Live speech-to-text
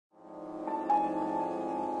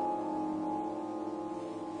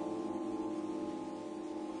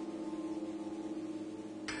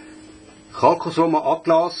Chalcosoma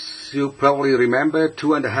atlas, you probably remember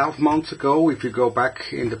 2.5 months ago. If you go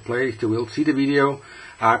back in the place, you will see the video.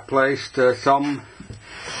 I placed some,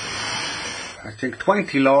 I think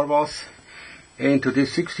 20 larvae into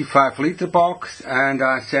this 65-liter box, and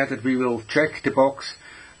I said that we will check the box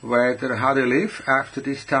whether how they live after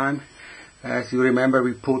this time. As you remember,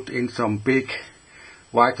 we put in some big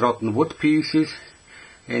white rotten wood pieces.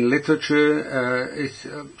 In literature,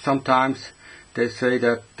 sometimes they say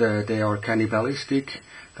that they are cannibalistic,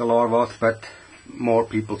 the larvae, but more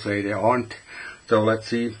people say they aren't. So let's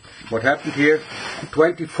see what happened here.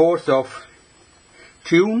 24th of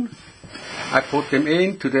June, I put them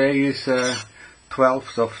in. Today is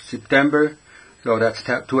 12th of September, so that's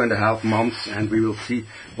 2.5 months, and we will see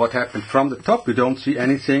what happened. From the top you don't see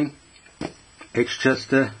anything. It's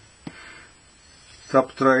just a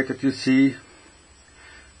substrate that you see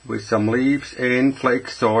with some leaves in flake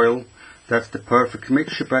soil. That's the perfect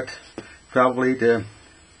mixture, but probably the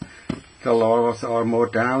larvae are more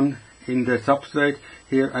down in the substrate.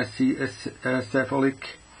 Here I see a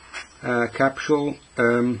cephalic capsule,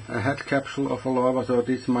 a head capsule of a larva, so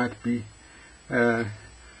this might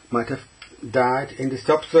have died in the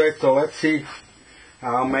substrate. So let's see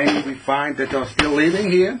how many we find that are still living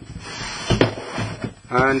here.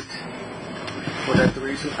 And for that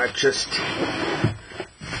reason I just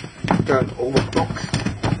turned over the box.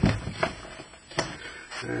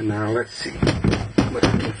 And now let's see what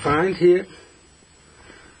we can find here.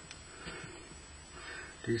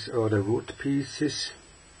 These are the wood pieces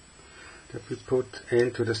that we put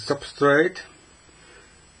into the substrate.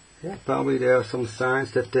 Yeah, probably there are some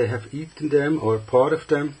signs that they have eaten them or part of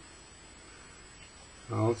them.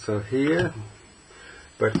 Also here,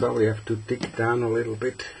 but probably have to dig down a little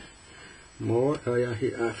bit more. Oh yeah,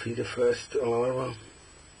 here I see the first larva.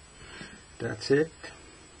 That's it.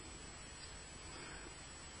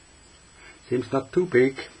 Seems not too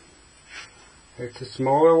big. It's a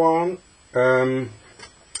smaller one,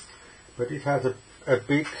 but it has a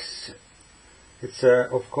big. It's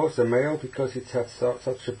of course a male because it has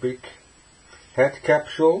such a big head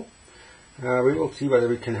capsule. We will see whether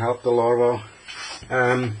we can help the larva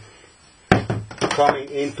coming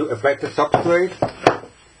into a better substrate.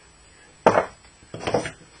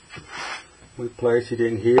 We place it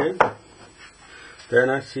in here. Then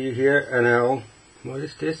I see here an L. What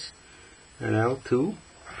is this? An L2.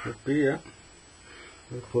 Could be, yeah.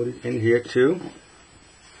 We'll put it in here too.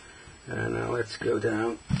 And now let's go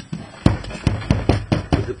down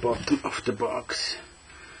to the bottom of the box.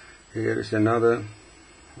 Here is another.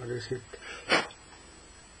 What is it?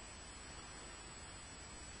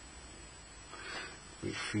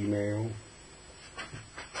 Big female.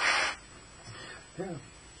 Yeah.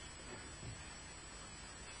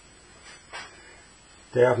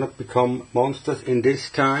 They have not become monsters in this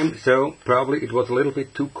time, so probably it was a little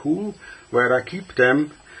bit too cool where I keep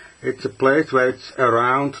them. It's a place where it's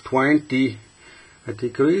around 20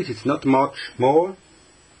 degrees, it's not much more.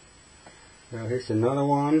 Now here's another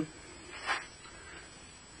one.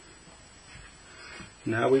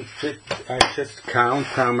 Now I just count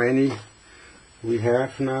how many we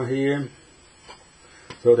have now here,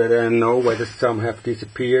 so that I know whether some have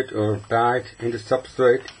disappeared or died in the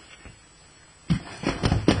substrate.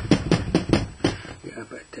 Yeah,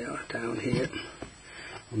 but they are down here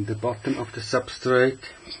on the bottom of the substrate.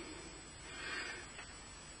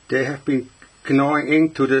 They have been gnawing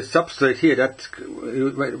into the substrate here. That's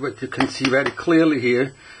what you can see very clearly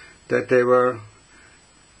here, that they were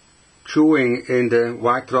chewing in the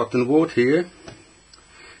white rotten wood here.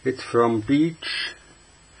 It's from beech,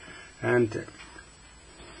 and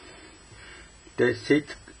they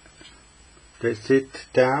sit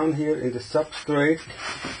down here in the substrate,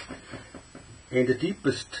 in the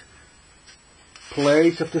deepest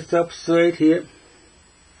place of the substrate here.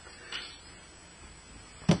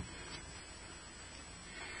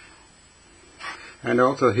 And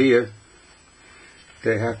also here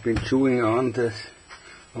they have been chewing on the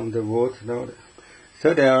wood.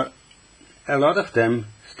 So there are a lot of them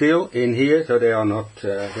still in here, so they are not,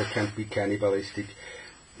 they can't be cannibalistic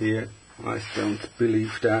here. I don't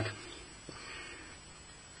believe that.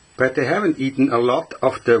 But they haven't eaten a lot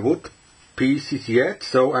of the wood pieces yet,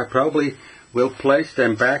 so I probably will place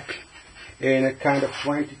them back in a kind of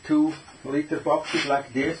 22-liter boxes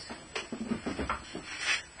like this,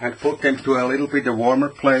 and put them to a little bit a warmer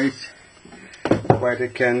place where they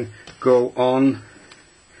can go on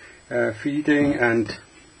feeding and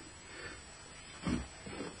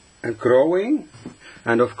growing.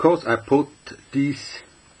 And of course I put these,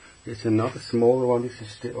 there's another smaller one, this is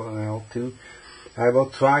still an L2. I will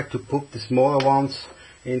try to put the smaller ones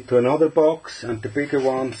into another box and the bigger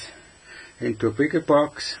ones into a bigger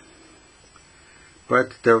box.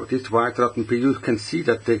 But this white rotten pea, you can see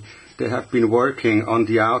that they have been working on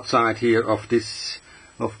the outside here of this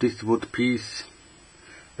wood piece.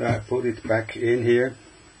 I put it back in here.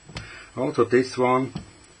 Also this one,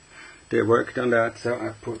 they worked on that, so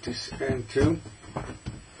I put this in too.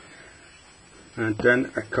 And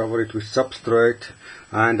then I cover it with substrate,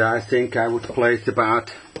 and I think I would place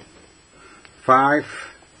about 5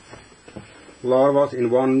 larvae in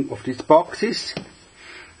one of these boxes.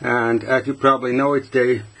 And as you probably know it,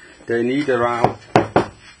 they need around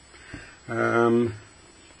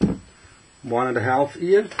 1.5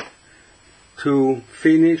 years to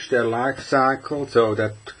finish their life cycle, so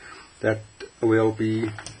that will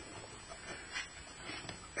be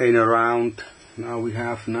in around, now we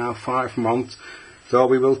have 5 months, so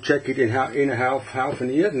we will check it in half a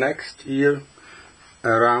year. Next year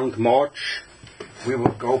around March we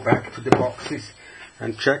will go back to the boxes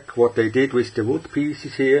and check what they did with the wood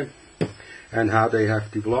pieces here and how they have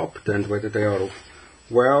developed and whether they are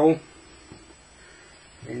well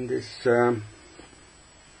in this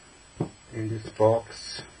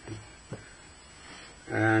box.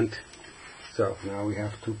 And so now we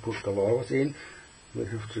have to put the larvae in. We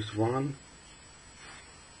have just 1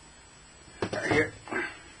 here,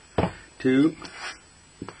 2,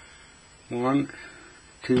 1,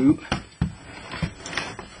 2,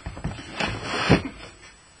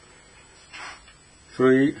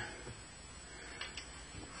 3,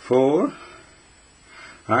 4.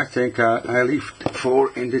 I think I leave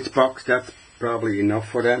 4 in this box. That's probably enough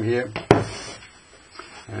for them here.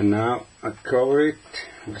 And now I cover it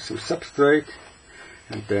with some substrate,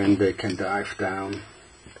 and then they can dive down.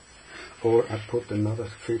 Or I put another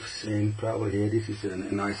 5th in, probably here. This is a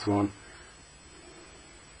nice one.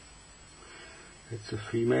 It's a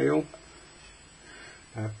female.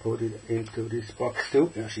 I put it into this box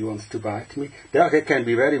too. Now she wants to bite me. They can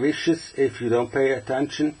be very vicious if you don't pay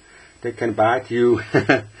attention. They can bite you.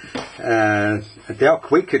 They are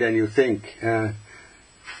quicker than you think.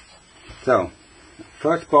 So,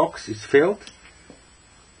 first box is filled.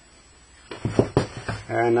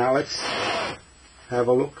 And now let's have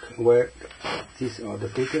a look where these are the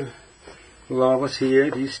bigger larvae here,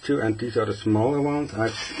 these 2, and these are the smaller ones. I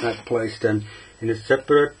placed them in a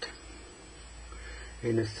separate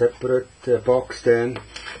box then.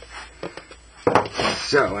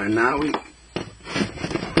 So, and now we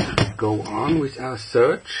go on with our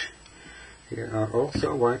search. Here are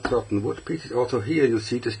also white rotten wood pieces. Also here you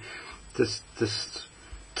see the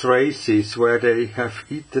traces where they have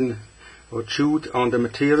eaten or chewed on the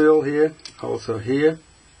material here. Also here,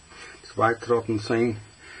 this white rotten thing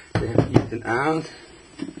they have eaten out.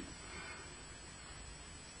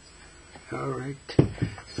 Alright,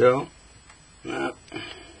 so now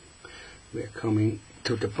we're coming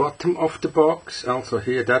to the bottom of the box. Also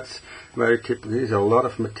here, that's very typical. There's a lot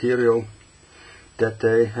of material that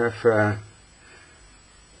they have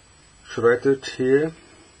shredded here.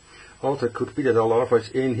 Also it could be that the larva is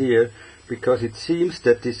in here, because it seems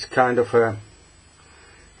that this kind of a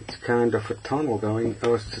tunnel going,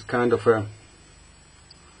 or it's kind of a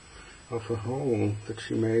hole that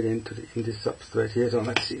she made in the substrate here. So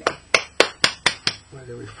let's see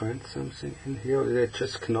whether we find something in here, or they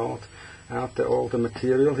just gnawed out all the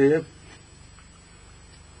material here.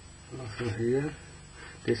 Also here,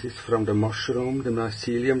 this is from the mushroom, the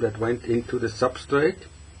mycelium that went into the substrate.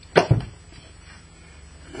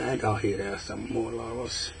 And here there are some more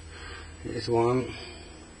larvae. Here's one.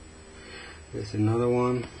 Here's another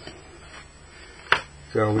one.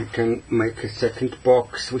 So we can make a second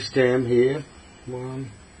box with them here.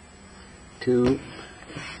 1, 2.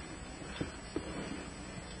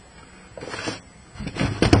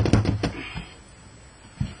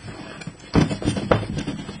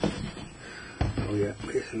 Oh yeah,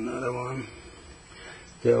 here's another one.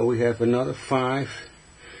 So we have another 5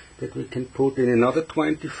 that we can put in another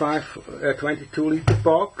 22-liter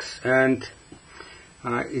box, and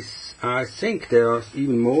I think there are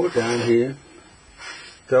even more down here.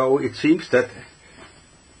 So it seems that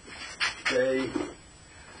they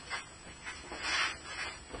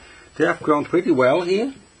have grown pretty well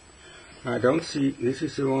here. I don't see, this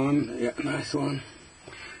is the one, yeah, nice one.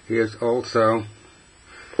 Here's also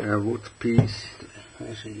a wood piece.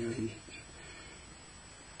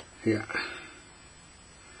 Yeah.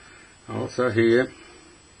 Also here,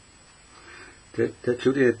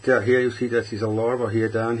 here you see that is a larva here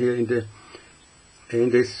down here in this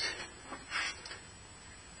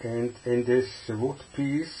wood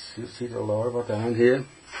piece. You see the larva down here.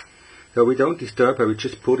 So we don't disturb her. We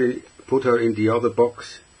just put her in the other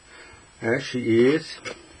box as she is.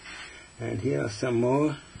 And here are some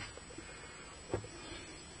more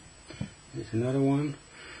Here's another one.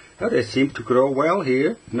 Oh, they seem to grow well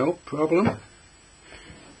here, no problem.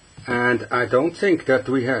 And I don't think that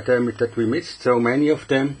we missed so many of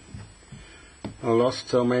them, or lost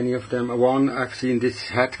so many of them. One, I've seen this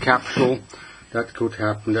head capsule. That could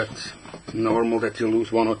happen. That's normal that you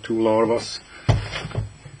lose 1 or 2 larvae.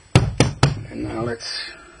 And now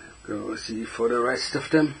let's go see for the rest of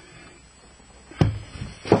them.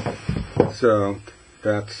 So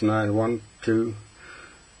that's 9, 1, 2,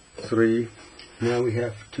 3. Now we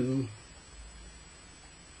have 2,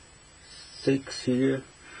 6 here.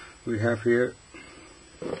 We have here.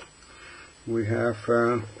 We have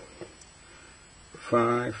 5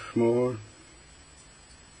 more.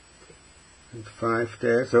 And 5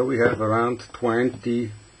 there. So we have around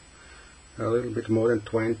 20, a little bit more than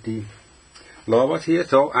 20 larvae here.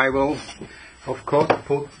 So I will, of course,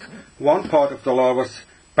 put one part of the larvae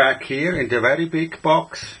back here in the very big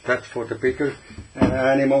box. That's for the bigger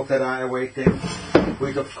animals that are awaiting.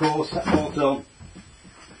 With, of course, also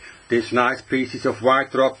these nice pieces of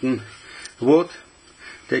white rotten wood.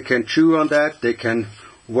 They can chew on that. They can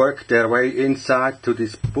work their way inside to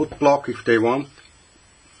this wood block if they want.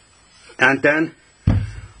 And then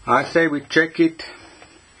I say we check it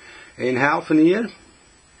in half a year.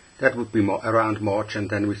 That would be around March, and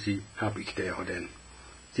then we see how big they are then.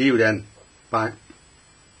 See you then. Bye.